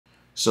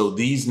So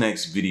these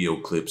next video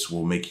clips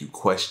will make you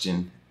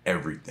question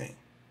everything.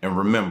 And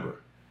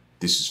remember,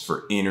 this is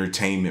for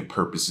entertainment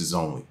purposes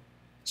only.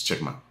 Let's check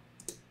them out.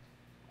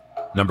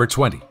 Number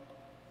 20.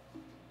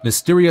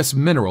 Mysterious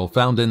mineral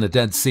found in the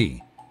Dead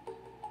Sea.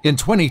 In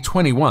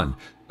 2021,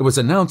 it was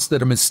announced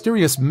that a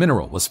mysterious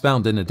mineral was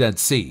found in the Dead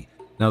Sea.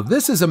 Now,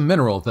 this is a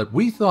mineral that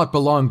we thought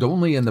belonged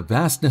only in the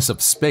vastness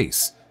of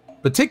space,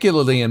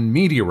 particularly in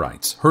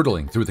meteorites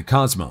hurtling through the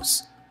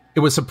cosmos. It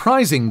was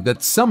surprising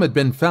that some had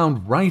been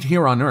found right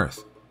here on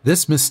Earth.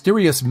 This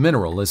mysterious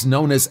mineral is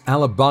known as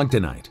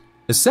alabogdanite.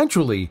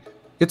 Essentially,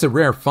 it's a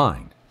rare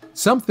find,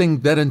 something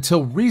that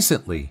until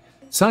recently,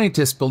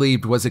 scientists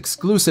believed was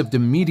exclusive to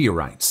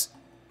meteorites.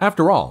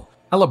 After all,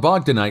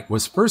 alabogdanite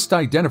was first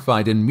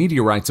identified in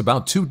meteorites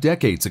about 2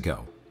 decades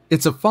ago.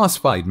 It's a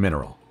phosphide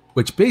mineral,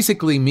 which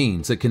basically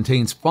means it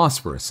contains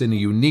phosphorus in a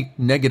unique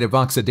negative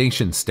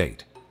oxidation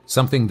state,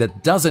 something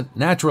that doesn't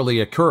naturally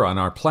occur on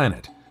our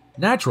planet.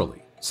 Naturally,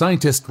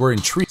 scientists were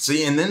intrigued.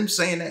 See, and them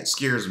saying that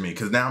scares me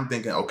because now I'm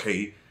thinking,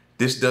 okay,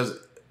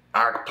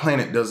 our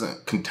planet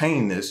doesn't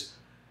contain this,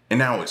 and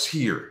now it's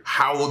here.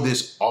 How will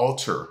this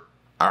alter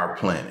our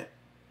planet?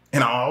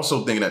 And I'm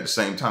also thinking at the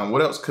same time,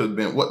 what else could have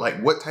been,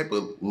 what type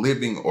of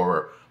living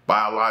or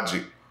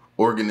biologic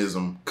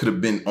organism could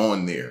have been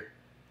on there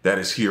that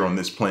is here on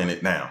this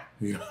planet now?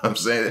 You know what I'm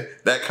saying?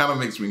 That kind of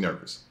makes me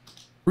nervous.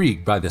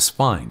 Intrigued by this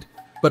find.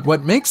 But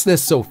what makes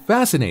this so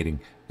fascinating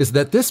is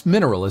that this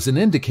mineral is an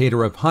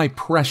indicator of high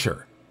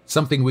pressure,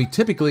 something we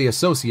typically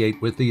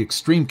associate with the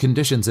extreme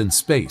conditions in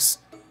space.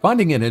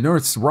 Finding it in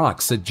Earth's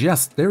rocks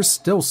suggests there's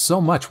still so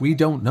much we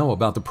don't know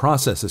about the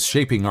processes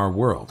shaping our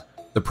world.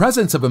 The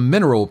presence of a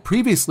mineral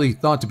previously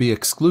thought to be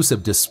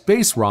exclusive to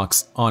space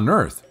rocks on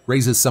Earth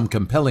raises some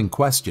compelling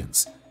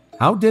questions.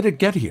 How did it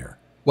get here?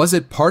 Was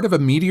it part of a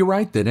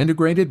meteorite that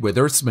integrated with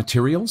Earth's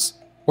materials?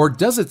 Or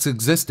does its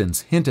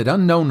existence hint at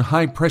unknown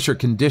high-pressure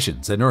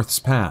conditions in Earth's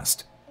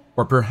past?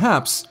 Or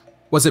perhaps,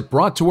 was it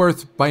brought to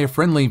Earth by a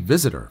friendly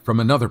visitor from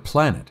another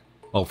planet?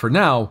 Well, for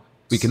now,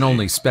 we can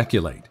only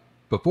speculate.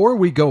 Before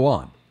we go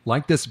on,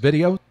 like this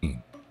video.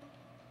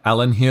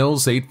 Allen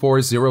Hills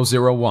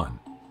 84001.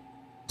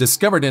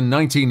 Discovered in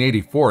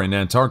 1984 in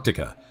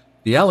Antarctica,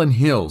 the Allen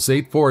Hills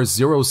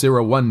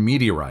 84001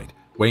 meteorite,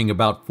 weighing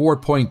about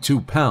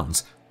 4.2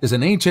 pounds, is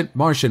an ancient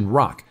Martian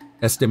rock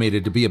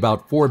estimated to be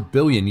about 4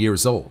 billion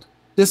years old.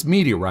 This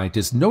meteorite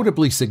is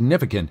notably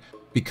significant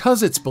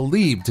because it's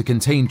believed to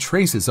contain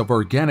traces of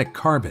organic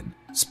carbon,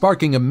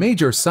 sparking a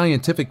major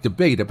scientific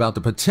debate about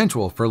the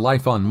potential for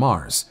life on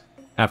Mars.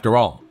 After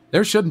all,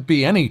 there shouldn't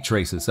be any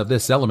traces of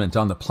this element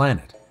on the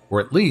planet,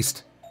 or at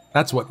least,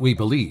 that's what we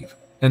believe.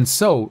 And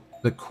so,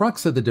 the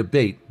crux of the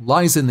debate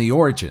lies in the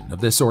origin of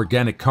this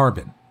organic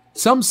carbon.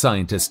 Some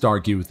scientists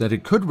argue that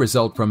it could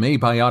result from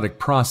abiotic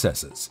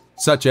processes,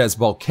 such as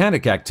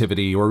volcanic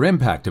activity or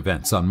impact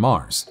events on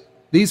Mars.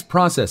 These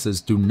processes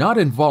do not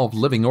involve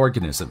living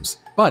organisms,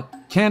 but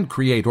can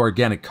create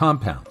organic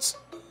compounds.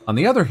 On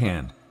the other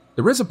hand,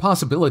 there is a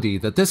possibility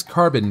that this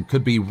carbon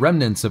could be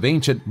remnants of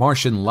ancient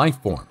Martian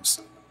life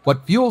forms.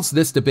 What fuels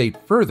this debate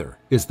further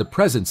is the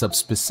presence of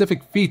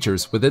specific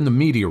features within the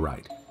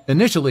meteorite,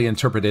 initially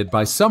interpreted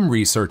by some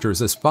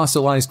researchers as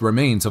fossilized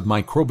remains of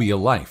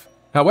microbial life.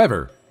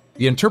 However,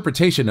 the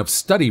interpretation of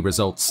study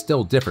results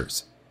still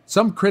differs.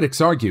 Some critics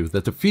argue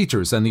that the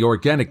features and the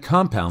organic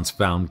compounds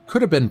found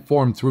could have been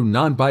formed through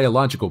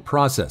non-biological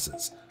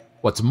processes.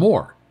 What's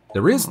more,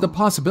 there is the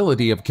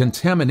possibility of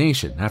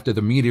contamination after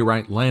the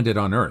meteorite landed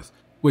on Earth,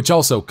 which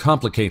also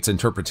complicates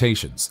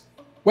interpretations.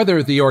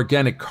 Whether the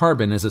organic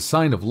carbon is a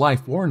sign of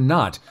life or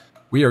not,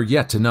 we are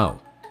yet to know.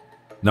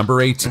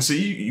 Number 8. And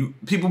see,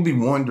 people be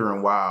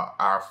wondering why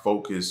our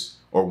focus,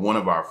 or one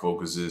of our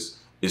focuses,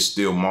 is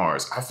still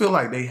Mars. I feel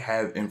like they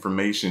have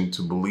information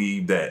to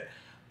believe that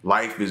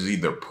life is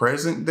either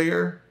present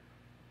there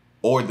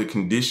or the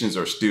conditions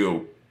are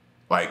still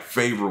like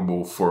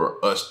favorable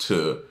for us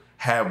to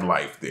have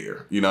life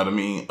there. You know what I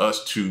mean?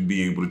 Us to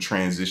be able to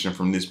transition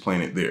from this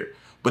planet there.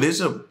 But it's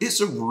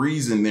a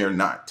reason they're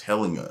not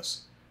telling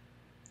us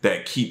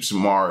that keeps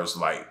Mars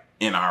like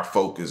in our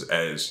focus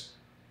as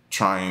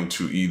trying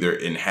to either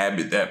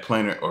inhabit that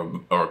planet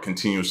or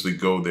continuously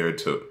go there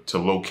to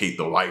locate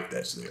the life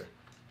that's there.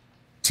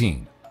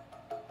 18.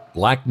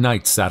 Black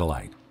Knight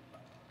Satellite.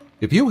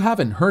 If you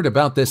haven't heard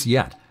about this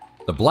yet,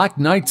 the Black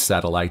Knight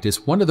Satellite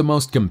is one of the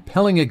most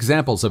compelling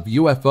examples of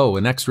UFO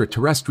and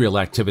extraterrestrial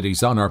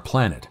activities on our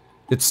planet.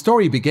 Its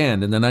story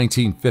began in the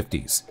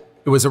 1950s.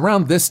 It was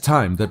around this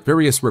time that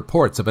various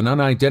reports of an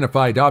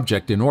unidentified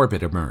object in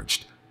orbit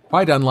emerged,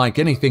 quite unlike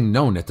anything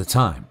known at the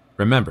time.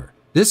 Remember,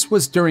 this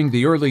was during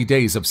the early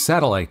days of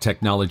satellite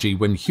technology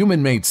when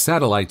human-made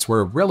satellites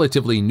were a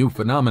relatively new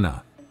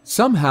phenomena.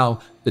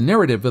 Somehow, the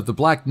narrative of the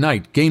Black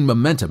Knight gained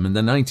momentum in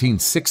the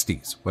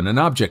 1960s when an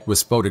object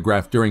was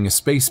photographed during a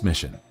space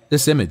mission.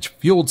 This image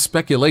fueled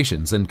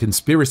speculations and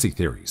conspiracy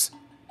theories.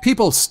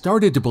 People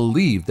started to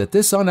believe that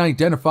this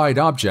unidentified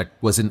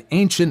object was an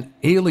ancient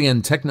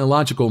alien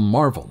technological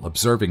marvel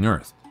observing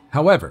Earth.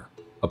 However,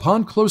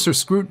 upon closer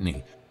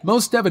scrutiny,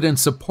 most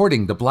evidence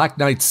supporting the Black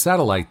Knight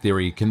satellite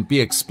theory can be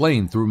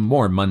explained through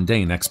more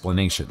mundane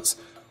explanations.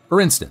 For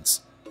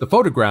instance, the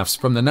photographs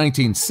from the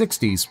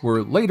 1960s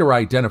were later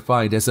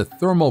identified as a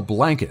thermal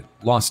blanket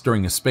lost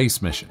during a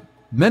space mission.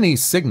 Many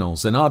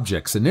signals and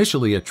objects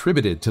initially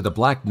attributed to the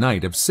Black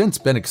Knight have since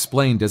been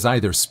explained as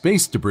either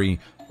space debris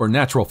or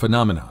natural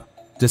phenomena.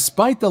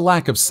 Despite the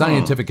lack of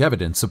scientific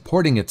evidence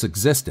supporting its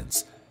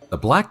existence, the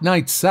Black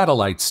Knight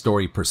satellite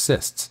story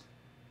persists.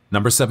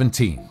 Number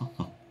 17.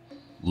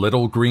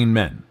 Little Green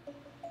Men.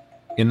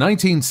 In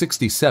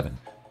 1967,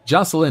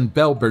 Jocelyn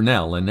Bell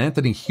Burnell and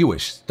Anthony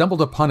Hewish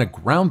stumbled upon a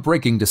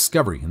groundbreaking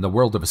discovery in the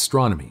world of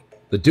astronomy.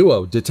 The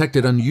duo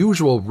detected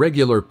unusual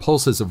regular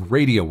pulses of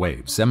radio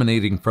waves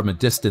emanating from a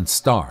distant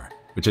star,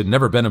 which had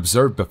never been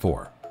observed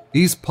before.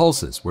 These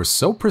pulses were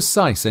so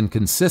precise and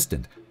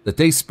consistent that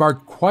they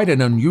sparked quite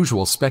an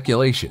unusual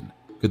speculation.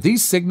 Could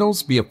these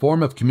signals be a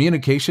form of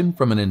communication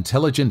from an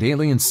intelligent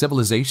alien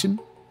civilization?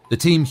 The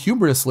team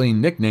humorously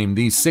nicknamed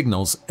these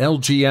signals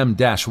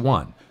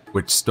LGM-1,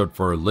 which stood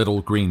for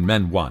Little Green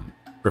Men 1,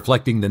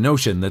 reflecting the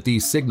notion that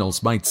these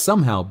signals might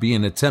somehow be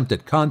an attempt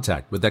at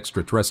contact with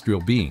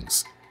extraterrestrial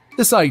beings.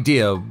 This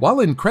idea,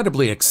 while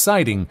incredibly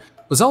exciting,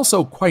 was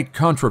also quite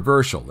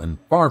controversial and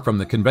far from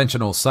the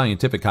conventional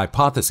scientific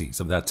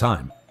hypotheses of that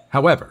time.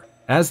 However,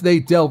 as they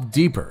delved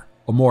deeper,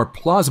 a more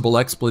plausible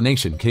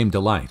explanation came to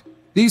light.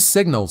 These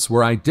signals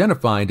were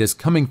identified as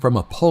coming from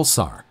a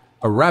pulsar,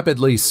 a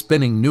rapidly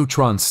spinning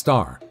neutron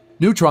star.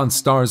 Neutron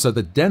stars are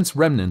the dense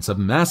remnants of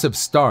massive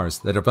stars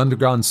that have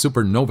undergone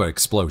supernova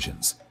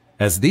explosions.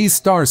 As these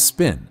stars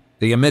spin,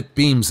 they emit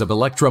beams of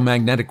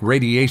electromagnetic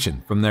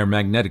radiation from their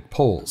magnetic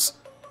poles.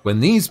 When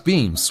these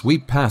beams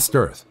sweep past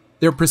Earth,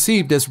 they're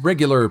perceived as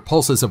regular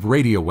pulses of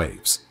radio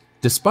waves.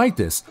 Despite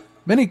this,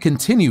 many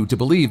continue to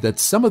believe that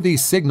some of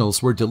these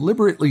signals were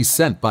deliberately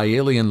sent by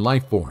alien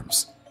life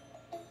forms.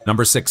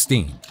 Number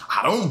 16.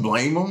 I don't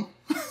blame them.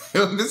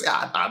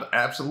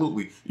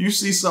 Absolutely. You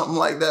see something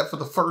like that for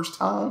the first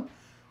time,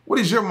 what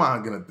is your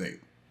mind gonna think?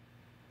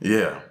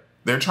 Yeah,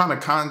 they're trying to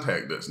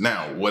contact us.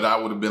 Now, what I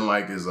would have been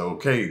like is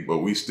okay, but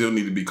we still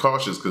need to be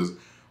cautious because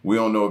we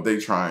don't know if they're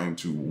trying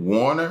to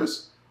warn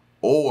us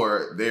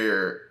or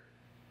they're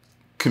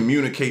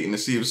communicating to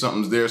see if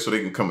something's there so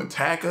they can come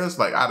attack us.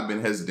 Like, I'd have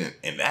been hesitant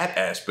in that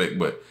aspect,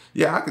 but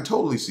yeah, I could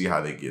totally see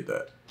how they get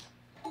that.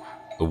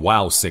 The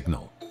wow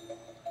signal.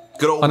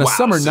 Good old On a wow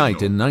summer signal.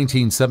 night in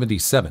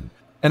 1977,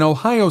 an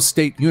Ohio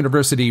State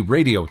University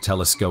radio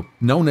telescope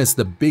known as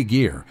the Big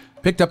Ear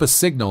picked up a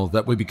signal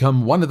that would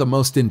become one of the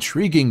most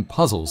intriguing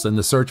puzzles in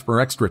the search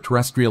for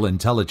extraterrestrial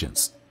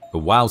intelligence, the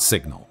wow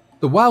signal.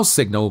 The wow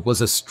signal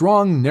was a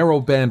strong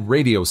narrowband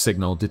radio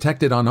signal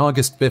detected on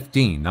August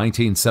 15,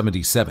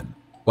 1977.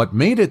 What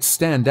made it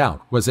stand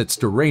out was its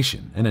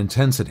duration and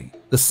intensity.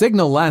 The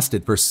signal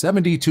lasted for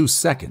 72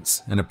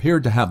 seconds and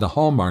appeared to have the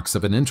hallmarks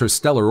of an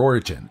interstellar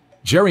origin.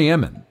 Jerry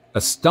Emmon,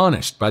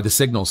 astonished by the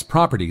signal's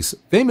properties,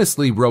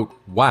 famously wrote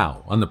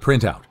 "wow" on the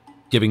printout,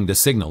 giving the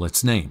signal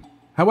its name.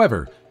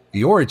 However,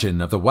 the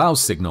origin of the wow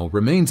signal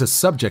remains a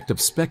subject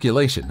of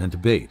speculation and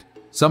debate.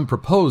 Some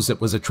propose it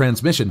was a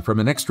transmission from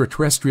an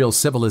extraterrestrial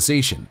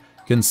civilization,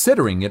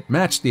 considering it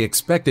matched the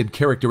expected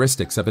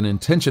characteristics of an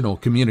intentional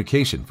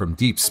communication from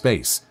deep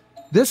space.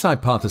 This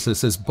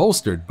hypothesis is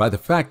bolstered by the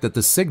fact that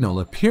the signal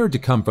appeared to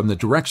come from the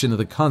direction of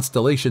the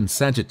constellation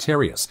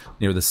Sagittarius,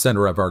 near the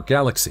center of our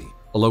galaxy,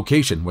 a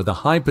location with a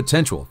high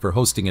potential for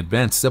hosting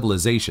advanced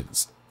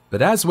civilizations.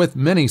 But as with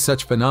many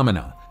such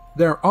phenomena,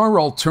 there are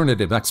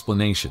alternative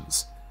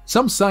explanations.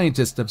 Some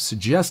scientists have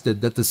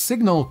suggested that the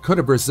signal could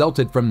have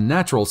resulted from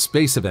natural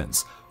space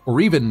events,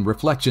 or even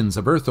reflections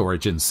of Earth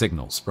origin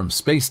signals from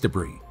space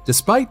debris.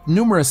 Despite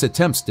numerous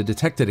attempts to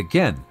detect it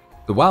again,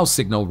 the wow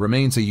signal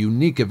remains a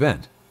unique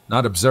event,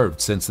 not observed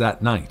since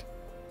that night.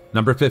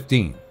 Number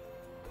 15.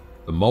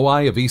 The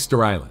Moai of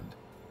Easter Island.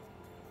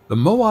 The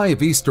Moai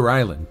of Easter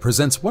Island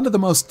presents one of the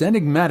most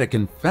enigmatic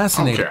and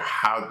fascinating... I don't care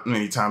how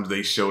many times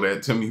they show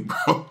that to me,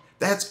 bro.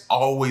 That's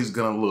always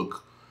gonna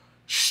look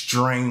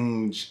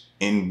strange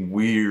and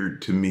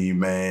weird to me,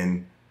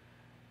 man.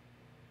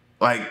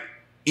 Like,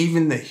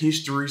 even the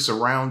history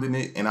surrounding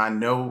it, and I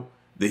know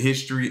the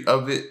history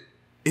of it,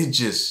 it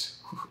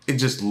just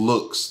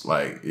looks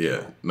like,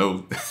 yeah,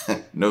 no,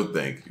 no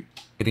thank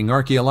you.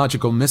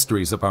 Archaeological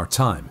mysteries of our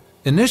time.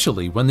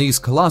 Initially, when these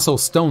colossal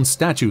stone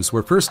statues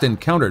were first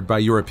encountered by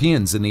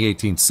Europeans in the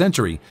 18th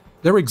century,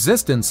 their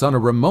existence on a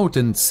remote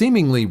and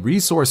seemingly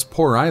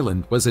resource-poor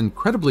island was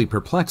incredibly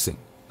perplexing.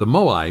 The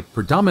Moai,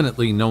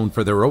 predominantly known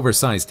for their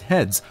oversized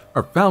heads,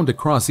 are found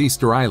across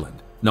Easter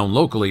Island, known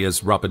locally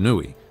as Rapa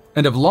Nui,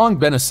 and have long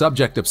been a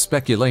subject of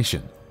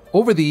speculation.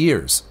 Over the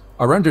years,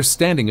 our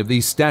understanding of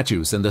these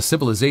statues and the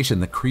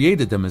civilization that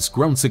created them has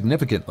grown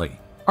significantly.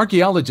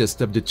 Archaeologists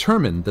have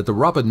determined that the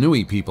Rapa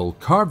Nui people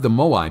carved the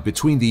Moai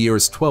between the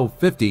years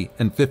 1250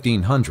 and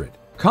 1500.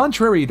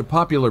 Contrary to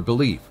popular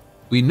belief,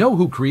 we know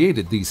who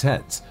created these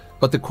heads,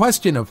 but the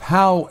question of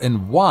how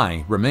and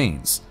why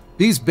remains.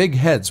 These big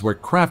heads were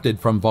crafted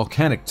from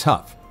volcanic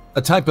tuff,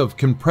 a type of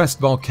compressed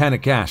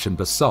volcanic ash and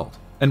basalt,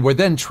 and were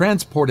then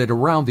transported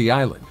around the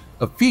island,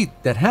 a feat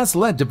that has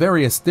led to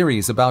various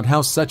theories about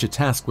how such a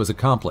task was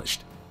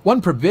accomplished.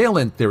 One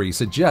prevalent theory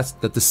suggests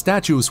that the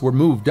statues were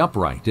moved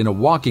upright in a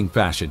walking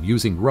fashion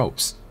using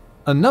ropes.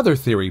 Another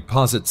theory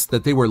posits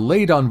that they were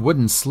laid on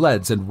wooden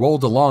sleds and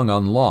rolled along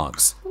on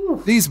logs.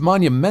 These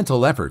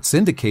monumental efforts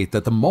indicate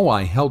that the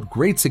moai held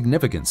great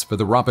significance for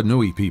the Rapa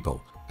Nui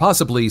people,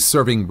 possibly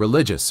serving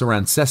religious or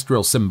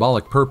ancestral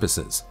symbolic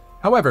purposes.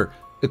 However,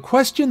 the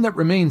question that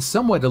remains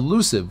somewhat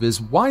elusive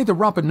is why the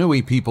Rapa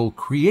Nui people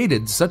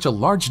created such a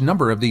large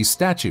number of these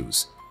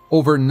statues.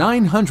 Over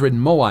 900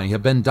 moai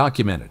have been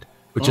documented,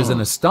 which is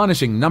an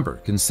astonishing number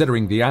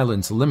considering the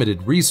island's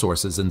limited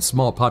resources and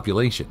small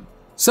population.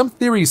 Some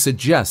theories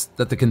suggest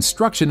that the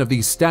construction of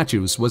these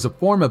statues was a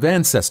form of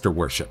ancestor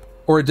worship,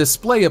 or a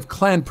display of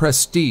clan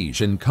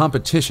prestige and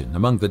competition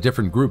among the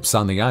different groups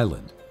on the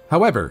island.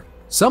 However,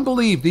 some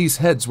believe these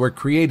heads were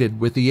created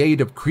with the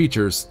aid of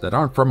creatures that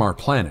aren't from our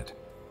planet.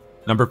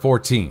 Number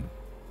 14.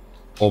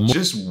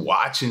 Just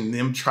watching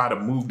them try to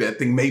move that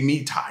thing made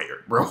me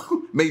tired, bro.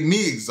 Made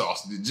me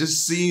exhausted.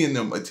 Just seeing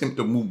them attempt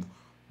to move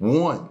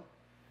one.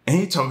 And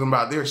he talking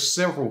about there's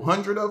several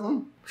hundred of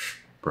them?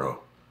 Bro.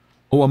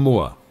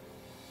 Oumuamua.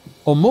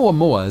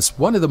 Oumuamua is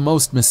one of the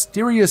most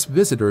mysterious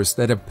visitors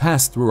that have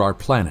passed through our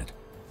planet.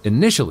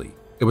 Initially,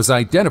 it was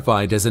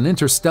identified as an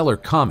interstellar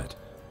comet.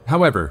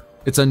 However,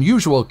 its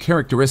unusual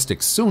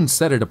characteristics soon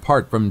set it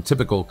apart from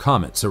typical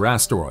comets or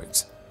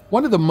asteroids.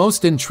 One of the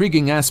most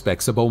intriguing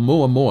aspects of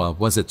Oumuamua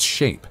was its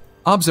shape.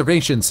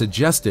 Observations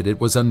suggested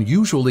it was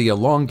unusually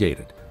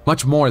elongated,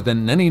 much more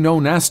than any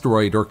known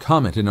asteroid or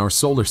comet in our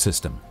solar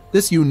system.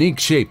 This unique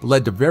shape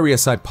led to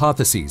various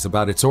hypotheses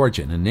about its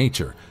origin and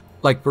nature,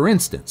 like for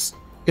instance,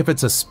 if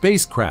it's a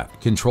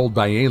spacecraft controlled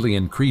by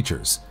alien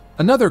creatures.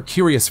 Another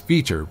curious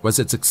feature was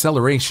its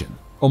acceleration.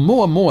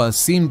 Oumuamua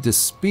seemed to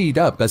speed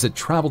up as it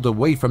traveled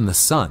away from the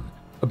sun,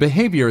 a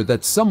behavior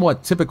that's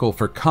somewhat typical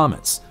for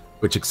comets,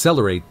 which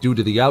accelerate due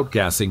to the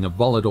outgassing of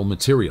volatile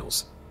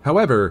materials.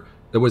 However,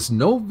 there was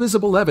no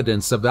visible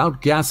evidence of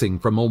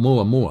outgassing from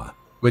Oumuamua,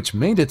 which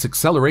made its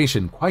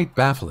acceleration quite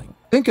baffling.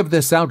 Think of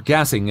this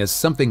outgassing as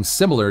something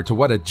similar to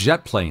what a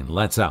jet plane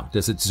lets out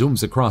as it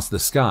zooms across the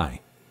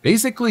sky.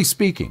 Basically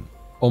speaking,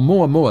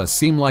 Oumuamua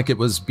seemed like it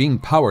was being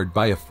powered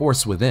by a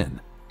force within.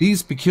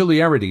 These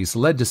peculiarities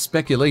led to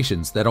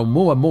speculations that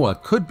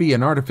Oumuamua could be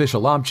an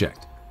artificial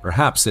object,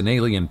 perhaps an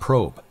alien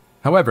probe.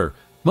 However,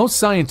 most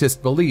scientists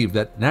believe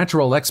that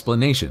natural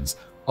explanations,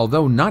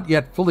 although not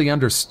yet fully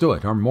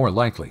understood, are more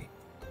likely.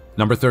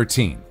 Number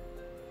 13.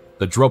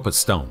 The Dropa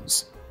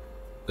Stones.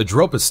 The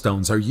Dropa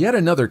Stones are yet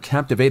another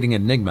captivating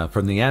enigma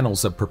from the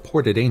annals of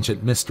purported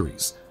ancient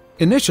mysteries.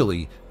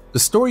 Initially, the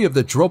story of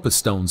the Dropa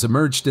Stones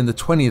emerged in the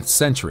 20th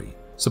century,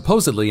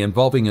 supposedly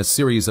involving a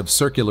series of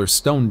circular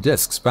stone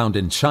discs found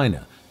in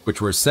China, which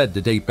were said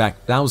to date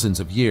back thousands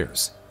of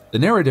years. The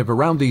narrative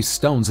around these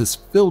stones is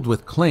filled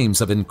with claims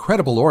of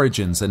incredible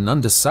origins and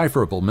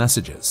undecipherable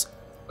messages.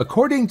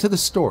 According to the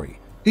story,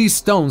 these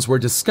stones were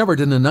discovered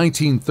in the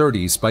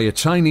 1930s by a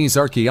Chinese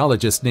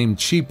archaeologist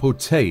named Chi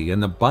Po-Te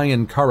in the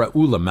Bayan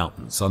Karaula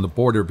Mountains on the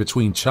border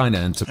between China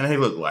and Tibet. And they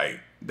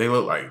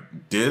look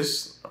like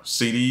discs,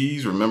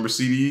 CDs, remember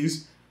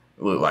CDs?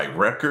 They look like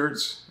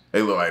records.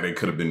 They look like they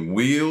could have been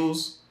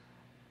wheels.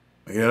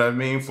 You know what I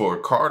mean? For a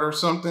cart or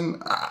something.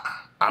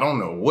 I don't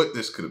know what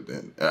this could have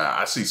been.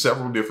 I see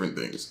several different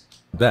things.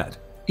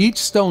 Each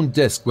stone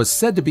disc was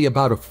said to be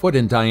about a foot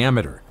in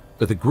diameter,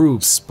 with the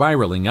grooves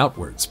spiraling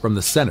outwards from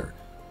the center,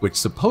 which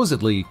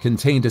supposedly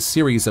contained a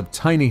series of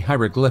tiny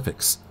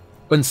hieroglyphics.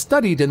 When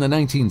studied in the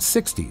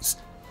 1960s,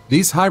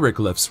 these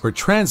hieroglyphs were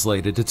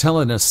translated to tell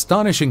an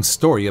astonishing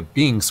story of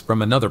beings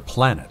from another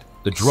planet,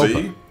 the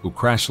Dropa, who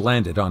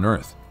crash-landed on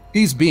Earth.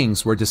 These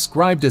beings were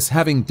described as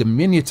having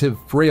diminutive,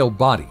 frail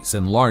bodies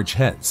and large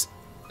heads,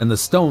 and the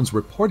stones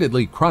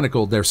reportedly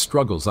chronicled their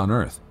struggles on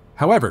Earth.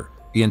 However,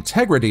 the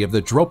integrity of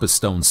the Dropa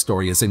Stone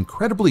story is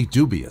incredibly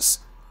dubious.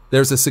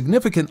 There's a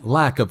significant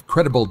lack of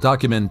credible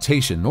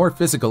documentation or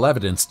physical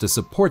evidence to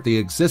support the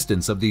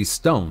existence of these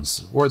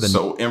stones or the...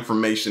 So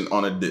information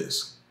on a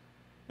disc.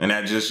 And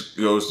that just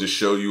goes to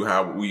show you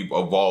how we've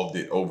evolved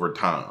it over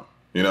time.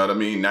 You know what I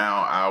mean?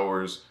 Now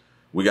ours,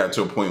 we got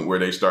to a point where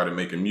they started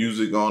making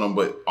music on them,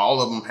 but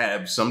all of them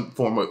have some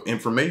form of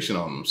information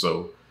on them.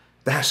 So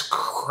that's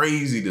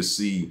crazy to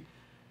see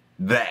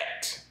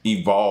that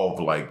evolve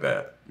like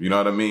that. You know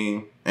what I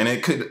mean? And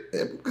it could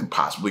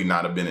possibly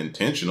not have been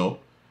intentional.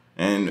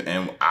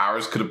 And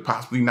ours could have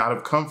possibly not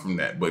have come from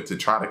that. But to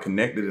try to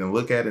connect it and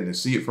look at it and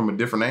see it from a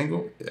different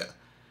angle, yeah,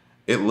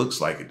 it looks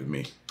like it to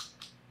me.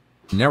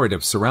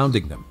 Narrative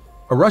surrounding them.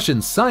 A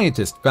Russian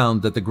scientist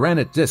found that the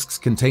granite discs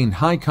contained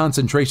high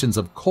concentrations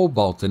of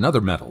cobalt and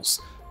other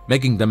metals,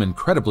 making them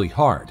incredibly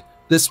hard.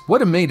 This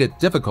would have made it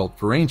difficult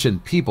for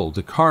ancient people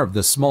to carve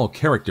the small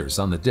characters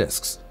on the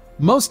discs.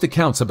 Most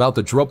accounts about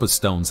the Dropa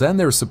Stones and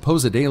their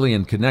supposed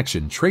alien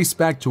connection trace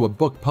back to a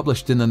book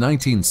published in the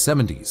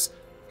 1970s,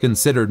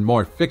 considered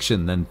more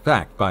fiction than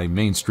fact by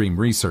mainstream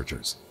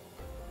researchers.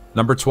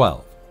 Number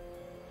 12.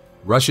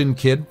 Russian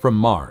Kid from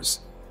Mars.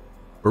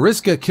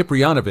 Boriska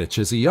Kiprianovich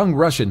is a young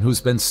Russian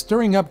who's been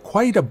stirring up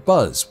quite a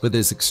buzz with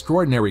his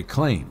extraordinary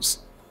claims.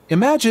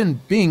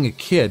 Imagine being a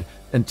kid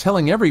and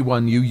telling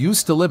everyone you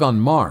used to live on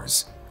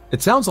Mars.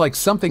 It sounds like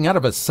something out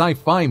of a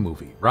sci-fi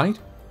movie, right?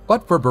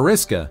 But for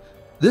Boriska,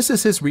 this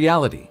is his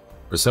reality,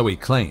 or so he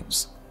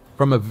claims.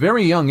 From a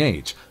very young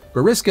age,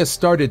 Boriska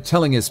started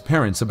telling his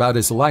parents about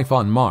his life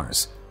on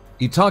Mars.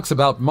 He talks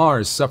about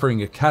Mars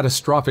suffering a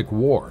catastrophic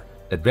war,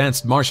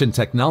 advanced Martian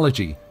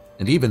technology,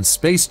 and even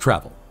space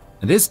travel.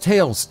 And his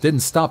tales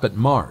didn't stop at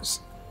Mars.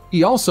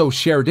 He also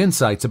shared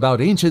insights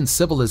about ancient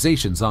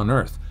civilizations on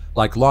Earth,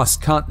 like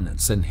lost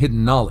continents and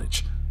hidden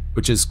knowledge,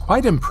 which is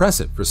quite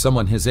impressive for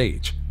someone his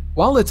age.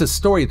 While it's a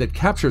story that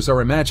captures our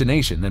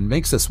imagination and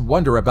makes us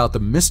wonder about the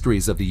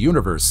mysteries of the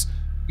universe,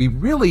 we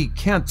really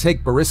can't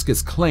take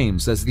Boriska's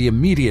claims as the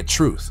immediate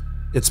truth.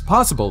 It's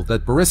possible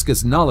that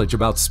Boriska's knowledge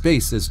about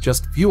space is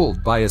just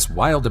fueled by his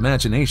wild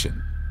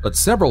imagination, but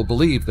several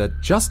believe that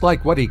just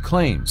like what he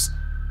claims,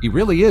 he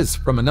really is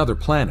from another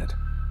planet.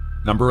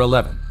 Number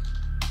 11.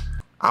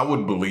 I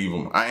would believe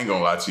him. I ain't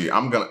gonna lie to you.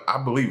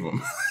 I believe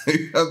him.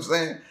 You know what I'm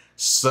saying?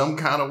 Some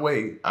kind of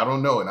way. I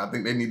don't know. And I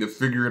think they need to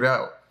figure it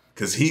out.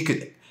 Because he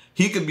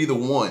could be the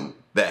one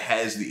that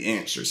has the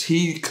answers.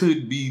 He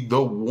could be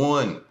the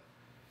one.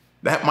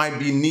 That might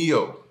be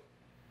Neo.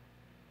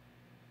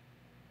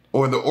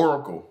 Or the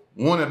Oracle.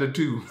 One of the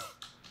two.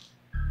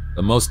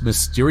 The most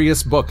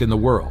mysterious book in the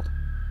world.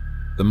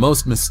 The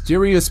most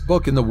mysterious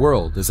book in the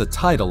world is a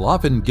title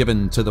often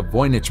given to the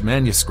Voynich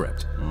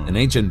manuscript, an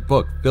ancient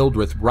book filled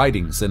with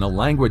writings in a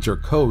language or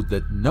code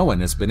that no one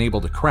has been able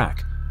to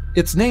crack.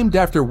 It's named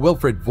after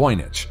Wilfred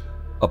Voynich,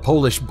 a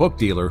Polish book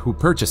dealer who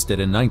purchased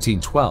it in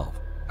 1912.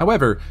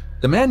 However,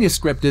 the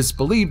manuscript is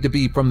believed to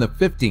be from the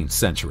 15th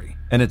century,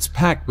 and it's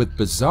packed with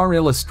bizarre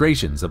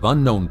illustrations of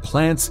unknown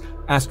plants,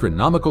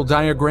 astronomical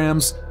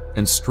diagrams,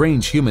 and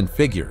strange human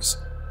figures.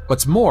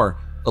 What's more,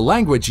 the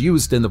language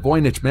used in the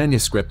Voynich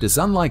manuscript is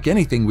unlike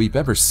anything we've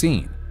ever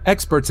seen.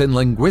 Experts in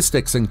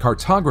linguistics and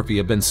cartography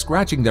have been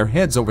scratching their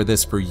heads over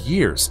this for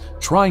years,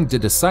 trying to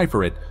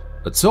decipher it,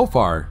 but so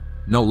far,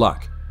 no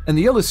luck. And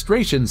the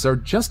illustrations are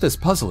just as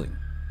puzzling.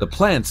 The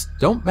plants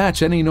don't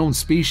match any known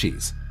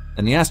species,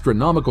 and the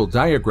astronomical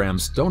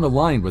diagrams don't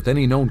align with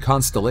any known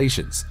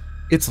constellations.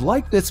 It's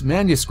like this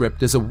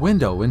manuscript is a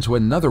window into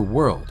another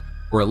world,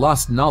 or a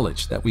lost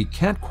knowledge that we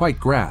can't quite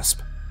grasp.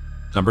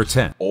 Number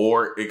 10.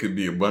 Or it could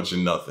be a bunch of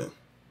nothing.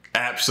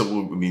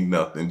 Absolutely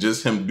nothing.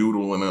 Just him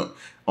doodling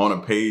on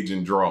a page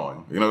and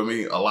drawing. You know what I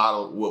mean? A lot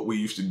of what we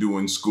used to do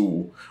in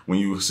school when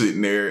you were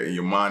sitting there and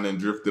your mind then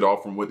drifted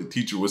off from what the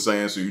teacher was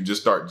saying. So you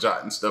just start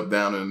jotting stuff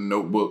down in a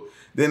notebook.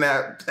 Then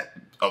at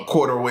a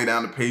quarter way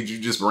down the page, you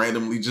just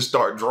randomly just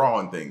start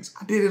drawing things.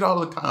 I did it all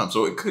the time.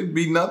 So it could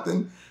be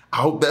nothing. I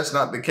hope that's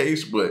not the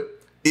case, but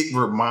it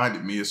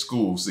reminded me of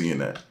school seeing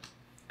that.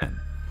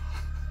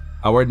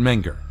 Howard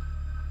Menger.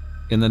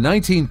 In the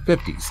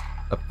 1950s,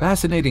 a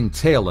fascinating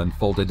tale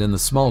unfolded in the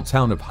small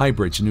town of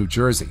Highbridge, New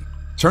Jersey,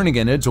 turning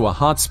it into a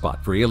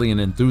hotspot for alien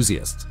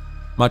enthusiasts.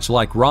 Much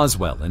like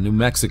Roswell in New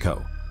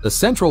Mexico, the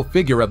central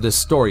figure of this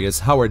story is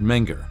Howard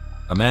Menger,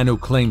 a man who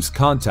claims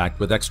contact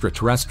with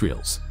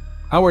extraterrestrials.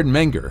 Howard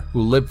Menger,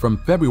 who lived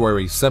from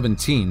February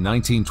 17,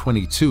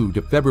 1922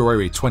 to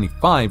February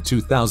 25,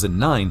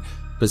 2009,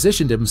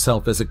 positioned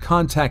himself as a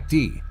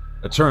contactee,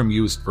 a term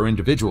used for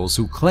individuals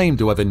who claim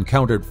to have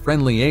encountered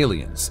friendly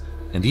aliens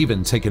and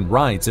even taken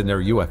rides in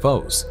their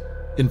UFOs.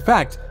 In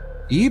fact,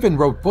 he even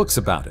wrote books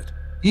about it.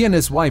 He and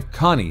his wife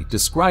Connie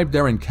described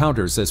their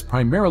encounters as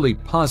primarily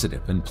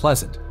positive and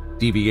pleasant,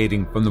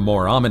 deviating from the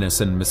more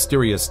ominous and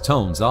mysterious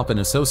tones often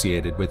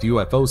associated with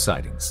UFO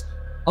sightings.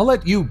 I'll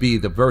let you be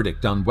the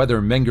verdict on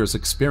whether Menger's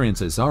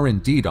experiences are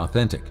indeed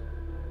authentic.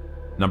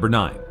 Number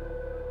 9.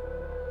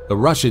 The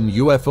Russian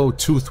UFO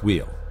Tooth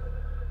Wheel.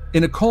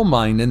 In a coal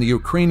mine in the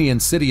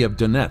Ukrainian city of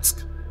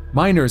Donetsk,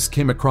 miners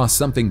came across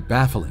something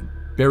baffling.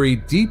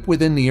 Buried deep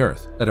within the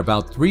earth at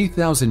about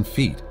 3,000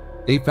 feet,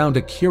 they found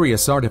a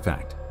curious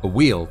artifact, a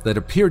wheel that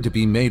appeared to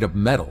be made of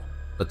metal.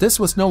 But this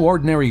was no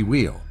ordinary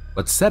wheel.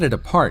 What set it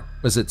apart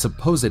was its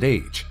supposed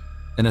age,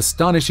 an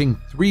astonishing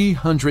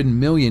 300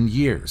 million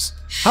years.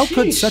 How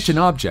could such an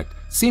object,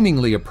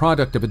 seemingly a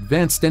product of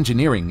advanced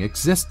engineering,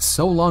 exist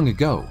so long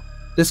ago?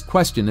 This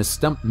question has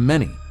stumped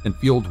many and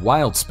fueled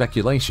wild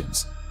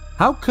speculations.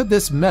 How could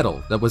this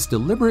metal that was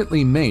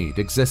deliberately made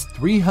exist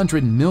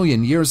 300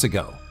 million years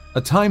ago? A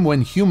time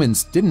when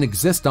humans didn't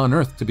exist on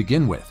Earth to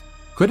begin with.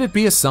 Could it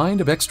be a sign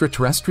of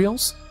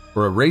extraterrestrials?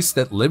 Or a race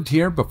that lived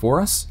here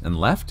before us and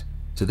left?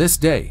 To this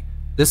day,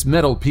 this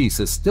metal piece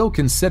is still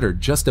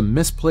considered just a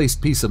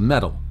misplaced piece of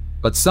metal,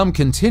 but some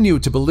continue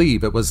to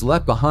believe it was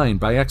left behind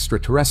by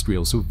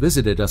extraterrestrials who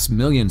visited us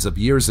millions of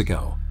years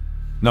ago.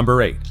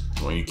 Number 8.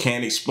 When you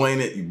can't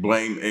explain it, you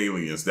blame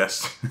aliens.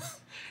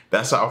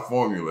 That's our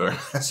formula.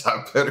 That's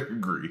our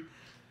pedigree.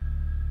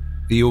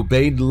 The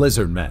Ubaid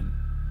Lizard Men.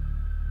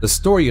 The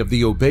story of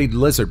the Ubaid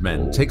Lizard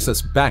Men takes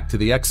us back to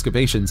the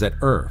excavations at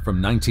Ur from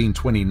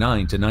 1929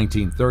 to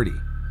 1930.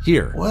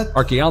 Here,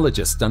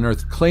 archaeologists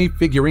unearthed clay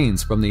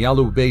figurines from the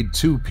Al-Ubaid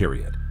II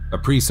period. a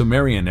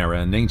pre-Sumerian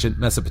era in ancient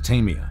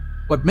Mesopotamia.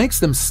 What makes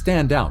them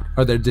stand out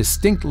are their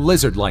distinct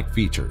lizard-like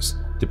features,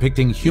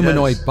 depicting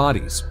humanoid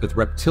bodies with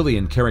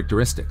reptilian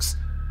characteristics.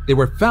 They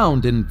were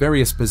found in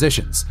various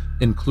positions,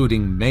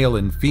 including male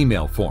and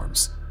female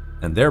forms,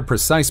 and their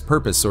precise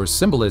purpose or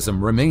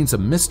symbolism remains a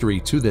mystery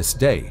to this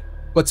day.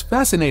 What's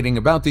fascinating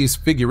about these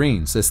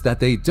figurines is that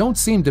they don't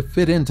seem to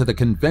fit into the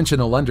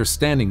conventional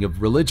understanding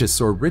of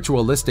religious or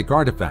ritualistic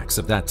artifacts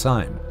of that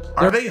time.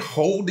 Are they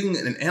holding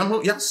an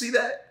animal? Y'all see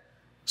that?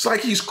 It's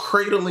like he's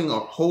cradling or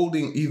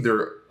holding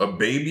either a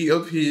baby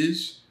of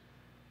his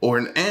or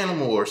an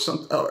animal or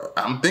something.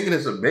 I'm thinking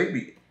it's a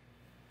baby.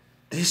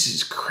 This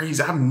is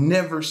crazy. I've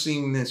never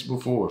seen this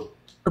before.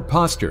 Their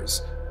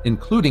postures,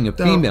 including a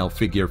female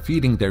figure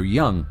feeding their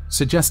young,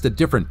 suggest a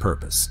different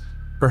purpose,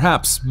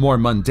 perhaps more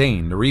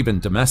mundane or even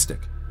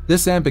domestic.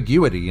 This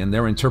ambiguity in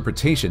their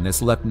interpretation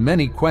has left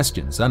many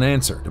questions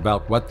unanswered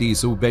about what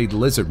these Ubaid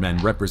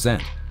lizardmen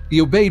represent. The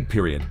Ubaid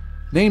period,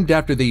 named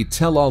after the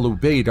Tel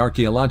al-Ubaid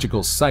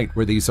archaeological site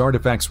where these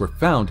artifacts were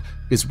found,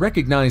 is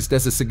recognized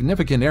as a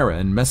significant era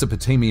in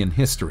Mesopotamian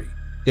history.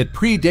 It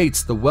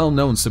predates the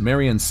well-known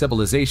Sumerian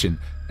civilization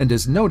and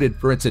is noted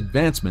for its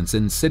advancements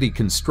in city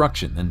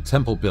construction and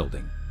temple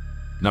building.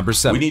 Number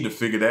 7. We need to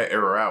figure that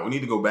era out. We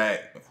need to go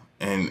back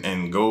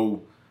and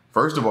go,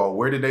 first of all,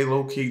 where did they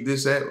locate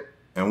this at?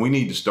 And we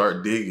need to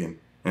start digging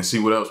and see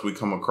what else we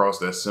come across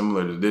that's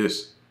similar to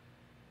this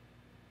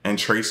and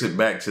trace it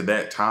back to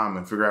that time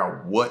and figure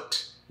out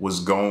what was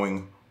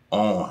going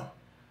on.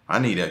 I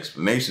need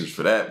explanations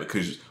for that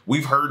because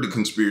we've heard the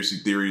conspiracy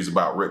theories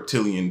about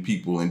reptilian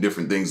people and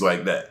different things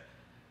like that.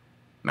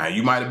 Now,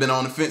 you might have been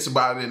on the fence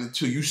about it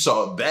until you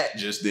saw that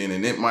just then,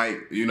 and it might,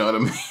 you know what I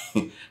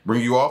mean,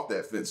 bring you off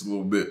that fence a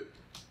little bit.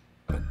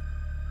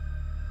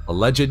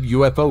 Alleged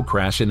UFO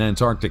crash in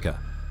Antarctica.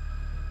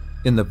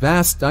 In the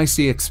vast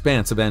icy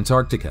expanse of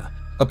Antarctica,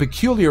 a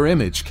peculiar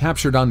image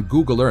captured on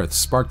Google Earth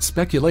sparked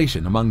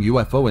speculation among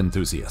UFO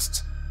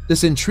enthusiasts.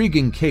 This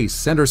intriguing case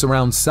centers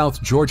around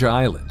South Georgia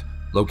Island,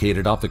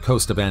 located off the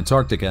coast of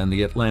Antarctica in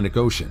the Atlantic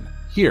Ocean.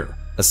 Here,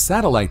 a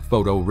satellite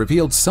photo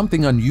revealed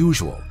something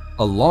unusual,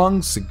 a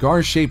long,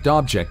 cigar-shaped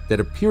object that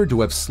appeared to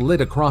have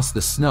slid across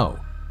the snow,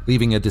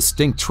 leaving a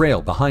distinct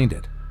trail behind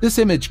it. This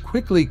image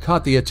quickly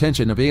caught the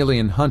attention of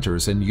alien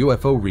hunters and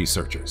UFO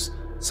researchers.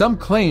 Some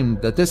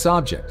claimed that this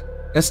object,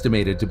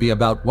 estimated to be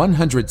about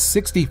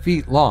 160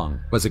 feet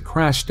long, was a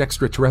crashed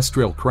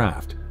extraterrestrial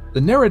craft.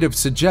 The narrative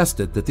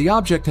suggested that the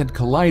object had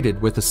collided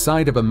with the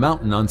side of a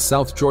mountain on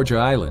South Georgia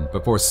Island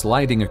before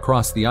sliding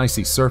across the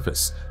icy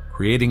surface,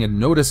 creating a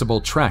noticeable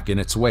track in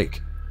its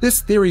wake. This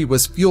theory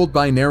was fueled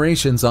by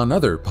narrations on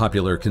other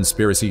popular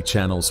conspiracy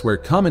channels where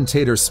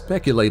commentators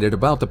speculated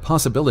about the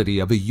possibility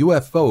of a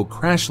UFO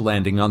crash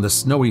landing on the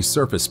snowy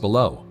surface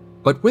below.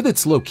 But with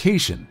its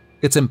location,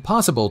 it's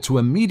impossible to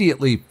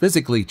immediately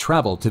physically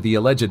travel to the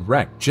alleged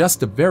wreck just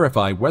to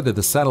verify whether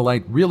the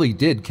satellite really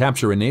did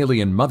capture an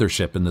alien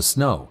mothership in the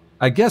snow.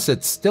 I guess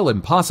it's still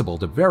impossible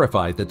to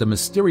verify that the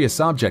mysterious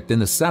object in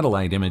the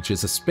satellite image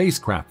is a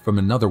spacecraft from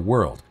another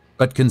world.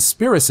 But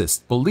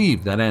conspiracists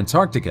believe that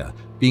Antarctica,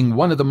 being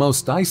one of the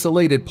most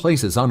isolated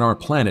places on our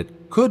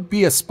planet, could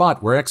be a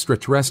spot where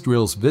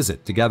extraterrestrials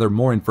visit to gather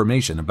more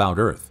information about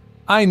Earth.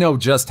 I know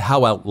just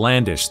how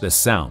outlandish this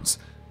sounds,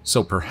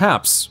 so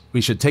perhaps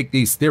we should take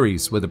these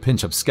theories with a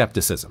pinch of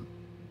skepticism.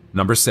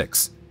 Number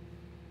 6.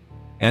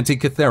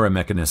 Antikythera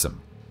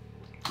mechanism.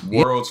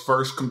 World's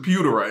first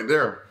computer right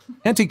there.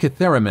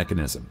 Antikythera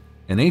mechanism,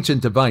 an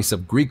ancient device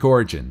of Greek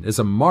origin, is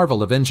a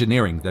marvel of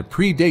engineering that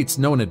predates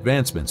known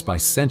advancements by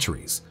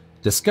centuries.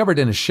 Discovered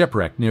in a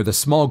shipwreck near the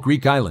small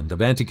Greek island of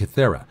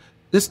Antikythera,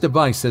 this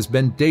device has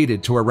been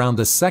dated to around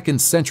the 2nd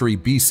century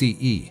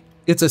BCE.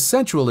 It's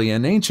essentially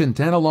an ancient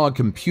analog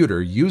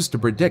computer used to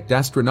predict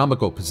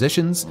astronomical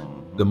positions,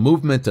 the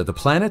movement of the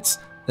planets,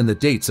 and the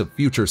dates of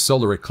future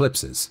solar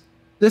eclipses.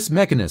 This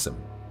mechanism,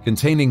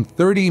 containing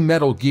 30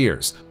 metal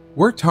gears,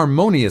 worked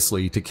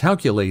harmoniously to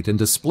calculate and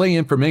display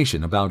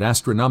information about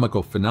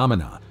astronomical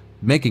phenomena,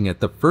 making it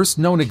the first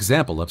known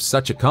example of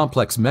such a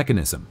complex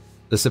mechanism.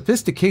 The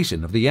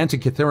sophistication of the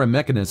Antikythera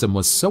mechanism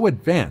was so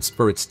advanced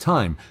for its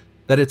time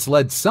that it's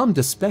led some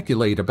to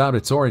speculate about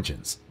its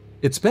origins.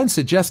 It's been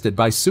suggested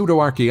by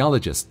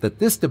pseudo-archaeologists that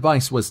this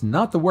device was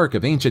not the work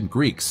of ancient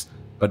Greeks,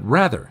 but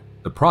rather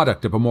the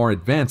product of a more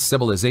advanced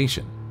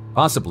civilization,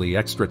 possibly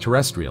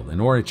extraterrestrial in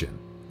origin.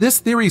 This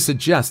theory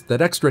suggests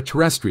that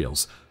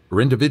extraterrestrials,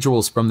 or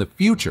individuals from the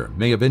future,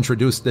 may have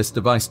introduced this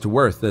device to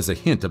Earth as a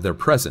hint of their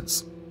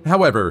presence.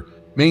 However,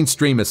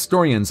 mainstream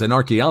historians and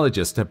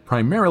archaeologists have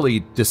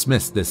primarily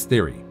dismissed this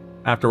theory.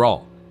 After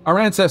all, our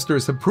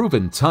ancestors have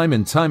proven time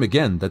and time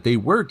again that they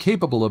were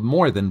capable of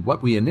more than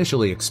what we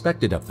initially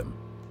expected of them.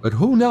 But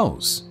who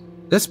knows?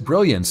 This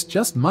brilliance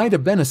just might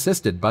have been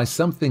assisted by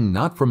something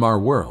not from our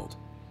world.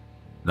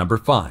 Number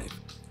 5.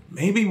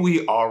 Maybe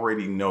we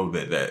already know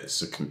that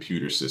that's a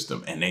computer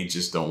system and they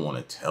just don't want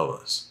to tell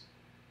us.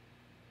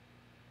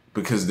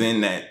 Because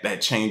then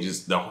that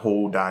changes the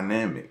whole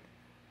dynamic.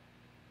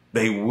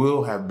 They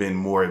will have been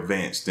more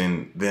advanced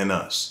than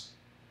us.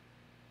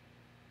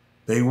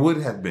 They would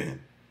have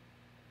been.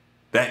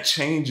 That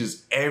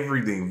changes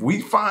everything. If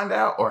we find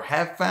out or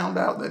have found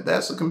out that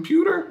that's a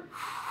computer,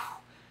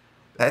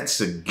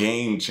 that's a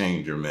game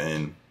changer,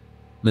 man.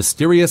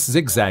 Mysterious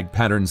zigzag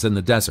patterns in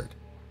the desert.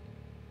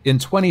 In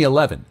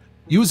 2011,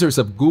 users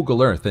of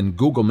Google Earth and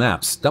Google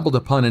Maps stumbled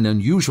upon an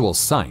unusual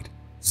sight,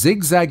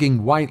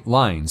 zigzagging white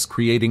lines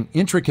creating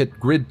intricate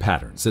grid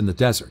patterns in the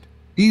desert.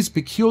 These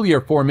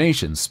peculiar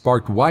formations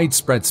sparked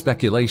widespread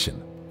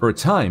speculation. For a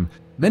time,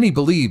 many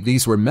believed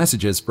these were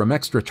messages from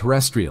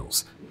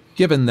extraterrestrials,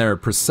 given their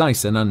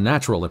precise and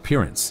unnatural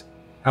appearance.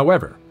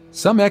 However,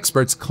 some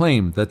experts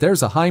claim that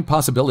there's a high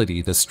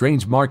possibility the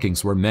strange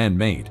markings were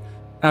man-made.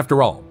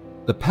 After all,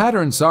 the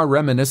patterns are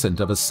reminiscent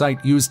of a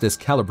site used as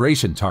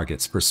calibration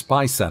targets for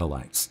spy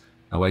satellites.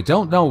 Now, I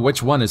don't know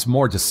which one is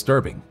more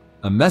disturbing,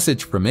 a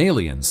message from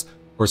aliens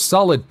or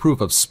solid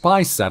proof of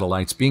spy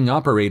satellites being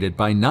operated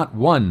by not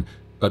one,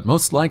 but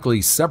most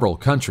likely several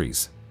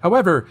countries.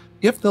 However,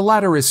 if the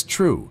latter is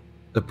true,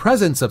 the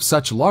presence of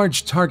such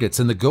large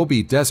targets in the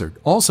Gobi Desert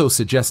also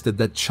suggested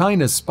that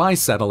China's spy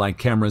satellite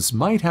cameras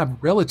might have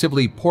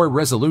relatively poor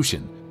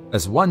resolution,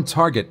 as one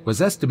target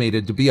was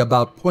estimated to be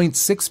about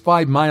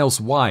 0.65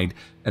 miles wide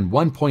and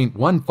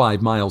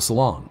 1.15 miles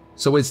long.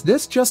 So is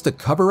this just a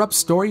cover-up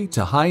story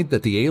to hide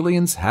that the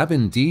aliens have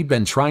indeed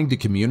been trying to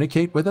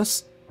communicate with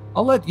us?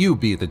 I'll let you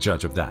be the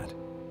judge of that.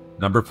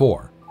 Number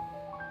 4.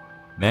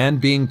 Man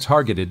being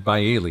targeted by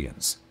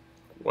aliens.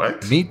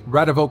 What? Meet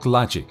Radovok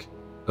Lajic,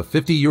 a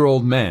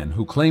 50-year-old man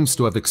who claims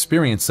to have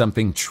experienced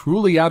something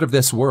truly out of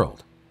this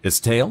world. His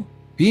tale?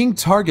 Being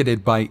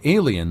targeted by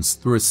aliens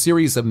through a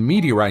series of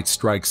meteorite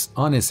strikes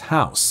on his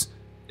house.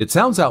 It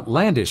sounds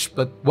outlandish,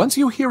 but once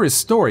you hear his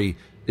story,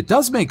 it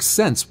does make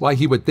sense why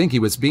he would think he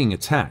was being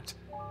attacked.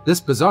 This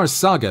bizarre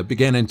saga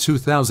began in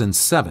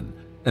 2007,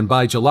 and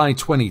by July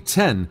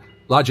 2010,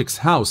 Logic's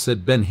house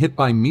had been hit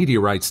by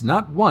meteorites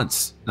not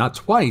once, not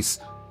twice,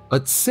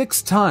 but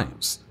 6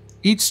 times.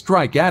 Each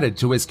strike added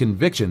to his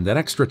conviction that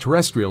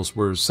extraterrestrials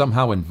were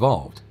somehow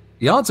involved.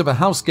 The odds of a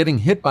house getting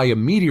hit by a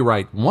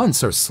meteorite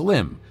once are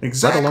slim,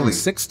 let alone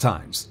 6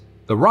 times.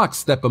 The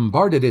rocks that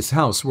bombarded his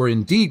house were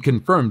indeed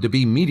confirmed to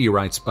be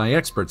meteorites by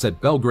experts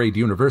at Belgrade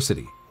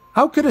University.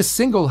 How could a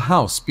single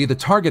house be the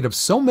target of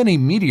so many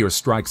meteor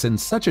strikes in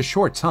such a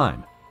short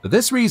time? For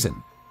this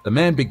reason, the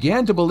man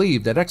began to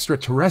believe that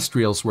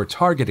extraterrestrials were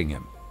targeting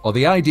him. While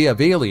the idea of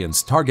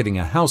aliens targeting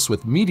a house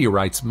with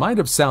meteorites might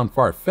have sounded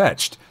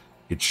far-fetched,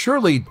 it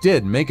surely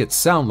did make it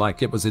sound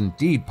like it was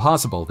indeed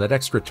possible that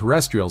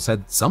extraterrestrials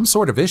had some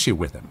sort of issue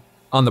with him.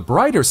 On the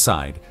brighter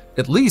side,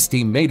 at least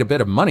he made a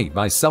bit of money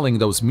by selling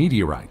those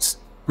meteorites.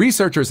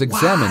 Researchers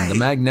examined the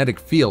magnetic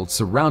field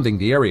surrounding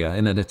the area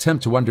in an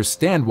attempt to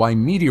understand why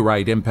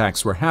meteorite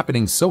impacts were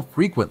happening so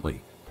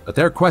frequently, but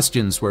their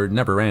questions were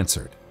never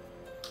answered.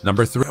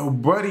 Number 3. Yo,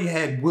 buddy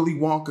had Willy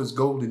Wonka's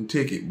golden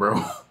ticket,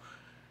 bro.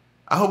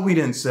 I hope he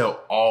didn't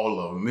sell all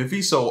of them. If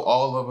he sold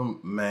all of them,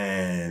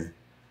 man,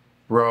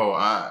 bro,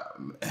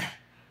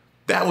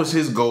 that was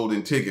his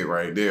golden ticket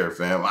right there,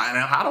 fam.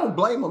 I don't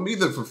blame him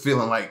either for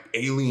feeling like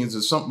aliens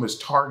or something is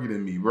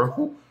targeting me,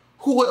 bro.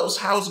 Who else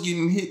house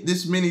getting hit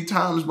this many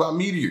times by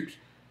meteors?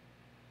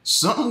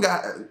 Some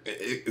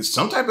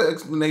type of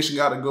explanation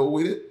got to go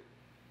with it.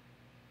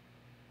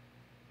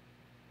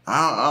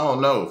 I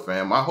don't know,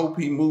 fam. I hope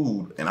he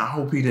moved, and I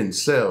hope he didn't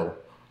sell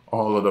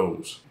all of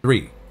those.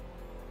 3.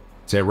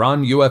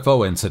 Tehran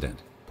UFO Incident.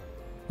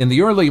 In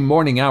the early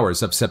morning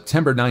hours of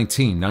September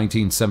 19,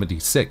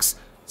 1976,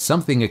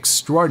 something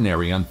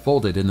extraordinary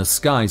unfolded in the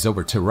skies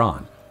over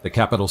Tehran, the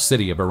capital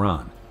city of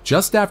Iran.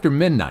 Just after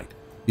midnight,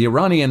 the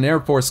Iranian Air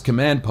Force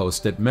command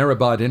post at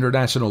Mehrabad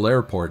International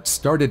Airport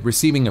started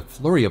receiving a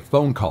flurry of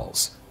phone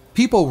calls.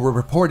 People were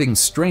reporting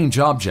strange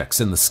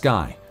objects in the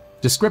sky.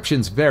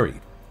 Descriptions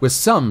varied, with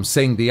some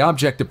saying the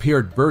object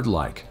appeared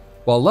bird-like,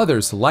 while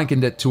others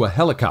likened it to a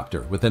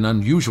helicopter with an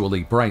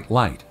unusually bright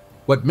light.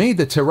 What made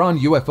the Tehran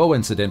UFO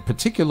incident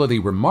particularly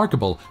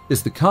remarkable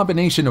is the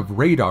combination of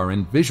radar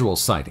and visual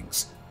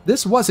sightings.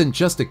 This wasn't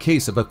just a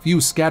case of a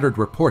few scattered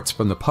reports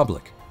from the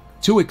public.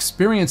 2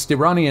 experienced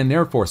Iranian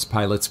Air Force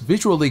pilots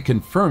visually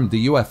confirmed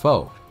the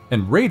UFO,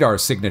 and radar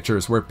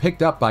signatures were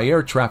picked up by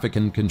air traffic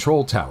and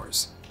control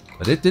towers.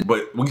 But it didn't.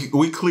 But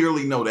we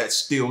clearly know that's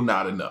still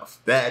not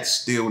enough. That's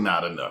still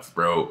not enough,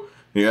 bro.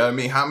 You know what I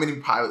mean? How many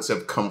pilots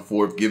have come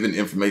forth, given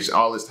information,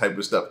 all this type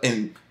of stuff,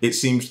 and it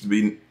seems to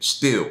be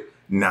still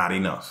not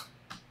enough.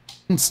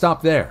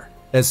 Stop there.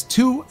 As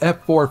 2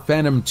 F-4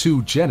 Phantom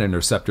II jet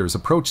interceptors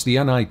approached the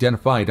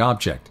unidentified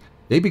object,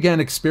 they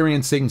began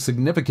experiencing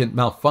significant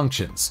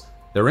malfunctions.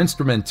 Their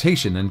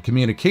instrumentation and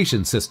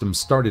communication systems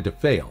started to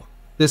fail.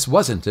 This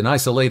wasn't an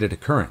isolated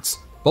occurrence.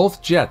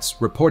 Both jets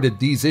reported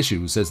these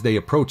issues as they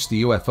approached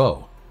the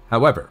UFO.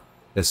 However,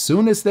 as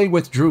soon as they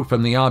withdrew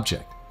from the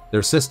object,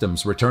 their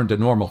systems returned to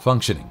normal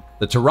functioning.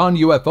 The Tehran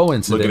UFO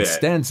incident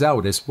stands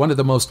out as one of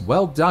the most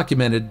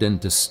well-documented and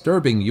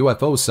disturbing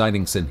UFO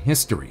sightings in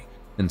history.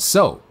 And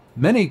so,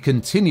 many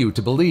continue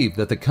to believe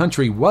that the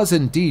country was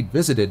indeed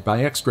visited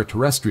by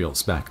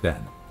extraterrestrials back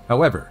then.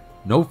 However,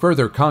 no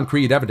further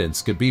concrete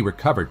evidence could be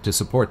recovered to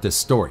support this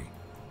story.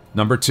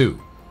 Number 2.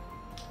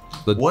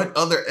 What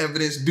other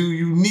evidence do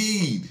you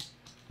need?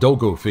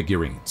 Dogo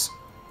figurines.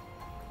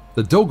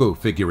 The Dogo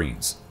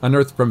figurines,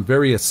 unearthed from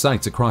various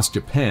sites across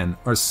Japan,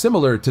 are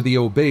similar to the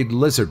obeyed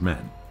lizard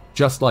men.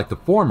 Just like the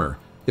former,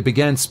 it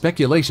began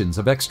speculations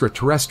of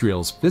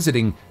extraterrestrials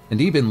visiting and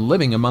even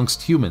living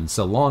amongst humans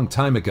a long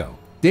time ago.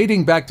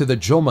 Dating back to the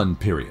Jomon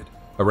period,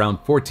 around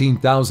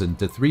 14,000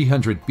 to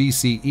 300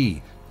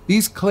 BCE,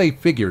 these clay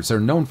figures are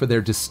known for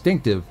their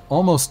distinctive,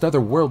 almost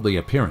otherworldly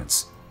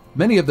appearance.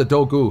 Many of the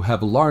Dogu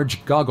have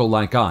large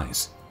goggle-like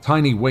eyes,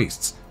 tiny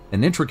waists,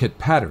 and intricate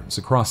patterns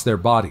across their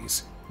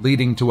bodies,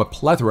 leading to a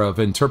plethora of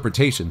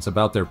interpretations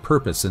about their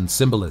purpose and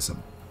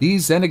symbolism.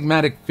 These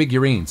enigmatic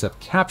figurines have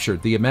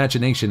captured the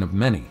imagination of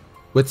many,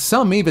 with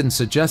some even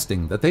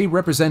suggesting that they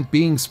represent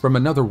beings from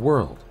another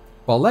world.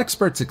 While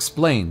experts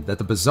explain that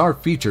the bizarre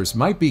features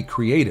might be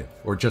creative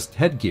or just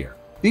headgear,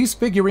 these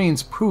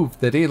figurines prove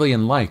that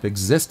alien life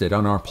existed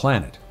on our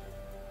planet.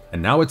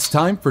 And now it's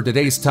time for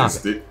today's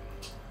topic.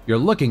 You're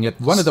looking at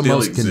one of the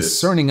most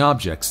concerning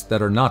objects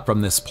that are not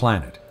from this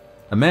planet.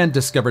 A man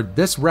discovered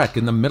this wreck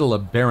in the middle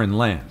of barren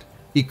land.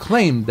 He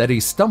claimed that he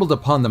stumbled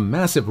upon the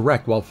massive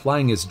wreck while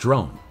flying his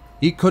drone.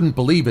 He couldn't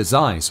believe his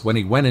eyes when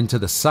he went into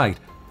the site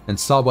and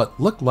saw what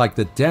looked like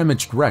the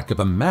damaged wreck of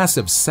a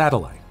massive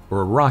satellite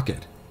or a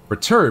rocket.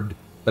 Perturbed,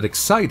 but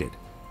excited,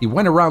 he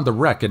went around the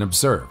wreck and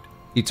observed.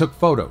 He took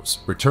photos,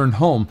 returned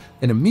home,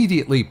 and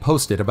immediately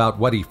posted about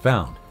what he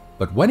found.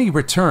 But when he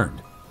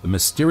returned, the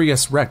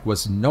mysterious wreck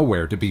was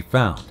nowhere to be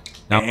found.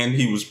 And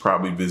he was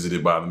probably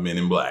visited by the Men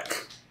in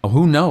Black.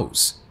 Who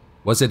knows?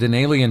 Was it an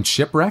alien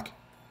shipwreck?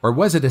 Or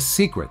was it a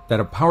secret that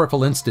a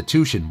powerful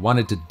institution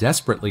wanted to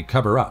desperately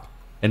cover up?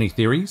 Any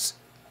theories?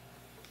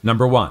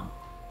 Number 1.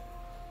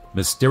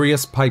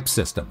 Mysterious pipe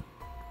system.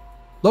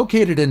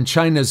 Located in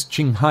China's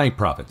Qinghai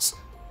province,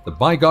 the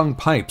Baigong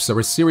pipes are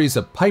a series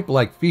of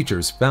pipe-like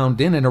features found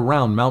in and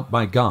around Mount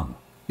Baigong.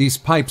 These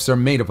pipes are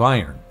made of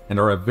iron and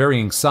are of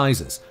varying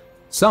sizes,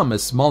 some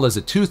as small as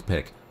a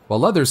toothpick,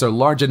 while others are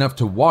large enough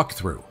to walk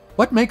through.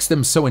 What makes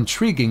them so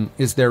intriguing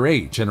is their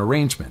age and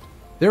arrangement.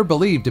 They're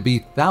believed to be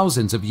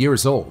thousands of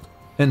years old,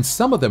 and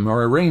some of them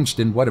are arranged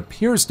in what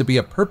appears to be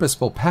a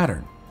purposeful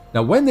pattern.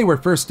 Now, when they were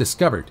first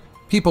discovered,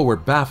 people were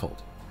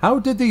baffled. How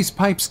did these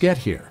pipes get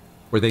here?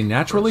 Were they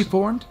naturally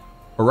formed?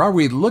 Or are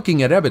we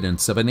looking at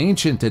evidence of an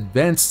ancient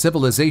advanced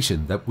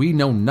civilization that we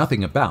know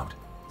nothing about?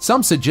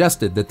 Some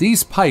suggested that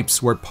these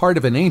pipes were part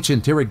of an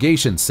ancient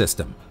irrigation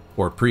system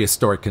or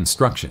prehistoric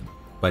construction.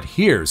 But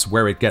here's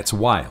where it gets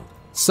wild.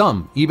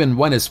 Some even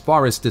went as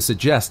far as to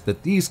suggest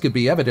that these could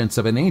be evidence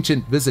of an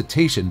ancient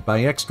visitation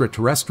by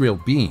extraterrestrial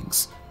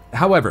beings.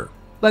 However,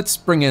 let's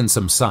bring in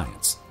some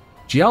science.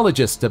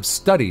 Geologists have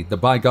studied the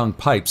Baigong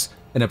pipes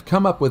and have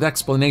come up with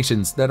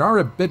explanations that are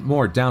a bit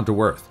more down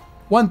to earth.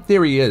 One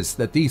theory is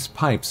that these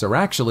pipes are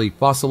actually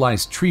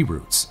fossilized tree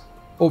roots.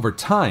 Over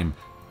time,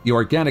 the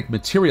organic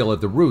material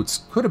of the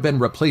roots could have been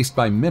replaced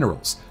by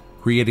minerals,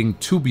 creating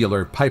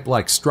tubular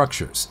pipe-like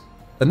structures.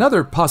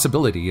 Another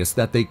possibility is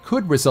that they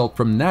could result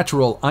from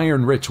natural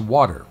iron-rich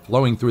water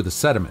flowing through the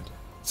sediment,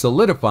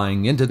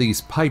 solidifying into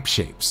these pipe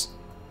shapes.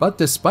 But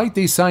despite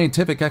these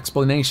scientific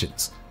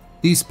explanations,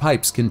 these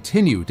pipes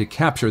continue to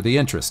capture the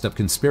interest of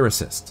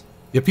conspiracists.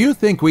 If you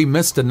think we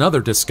missed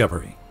another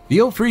discovery,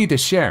 feel free to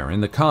share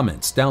in the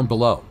comments down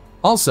below.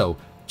 Also,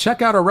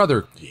 check out our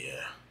other...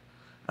 Yeah,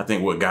 I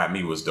think what got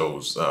me was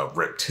those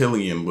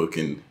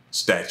reptilian-looking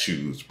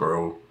statues,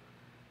 bro.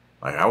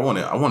 Like, I want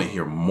to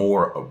hear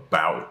more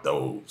about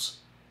those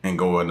and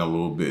go in a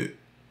little bit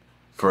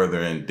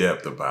further in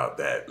depth about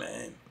that,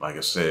 man. Like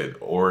I said,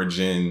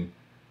 origin,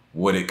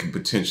 what it could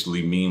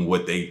potentially mean,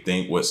 what they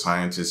think, what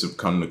scientists have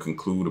come to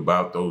conclude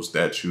about those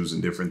statues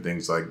and different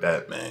things like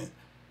that, man.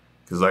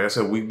 Because like I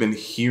said, we've been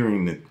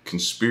hearing the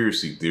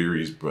conspiracy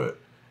theories, but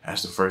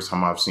that's the first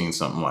time I've seen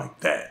something like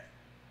that.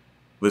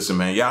 Listen,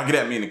 man, y'all get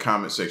at me in the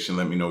comment section.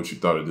 Let me know what you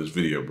thought of this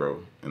video,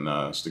 bro.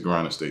 And stick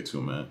around and stay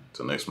tuned, man.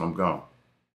 Till next one, I'm gone.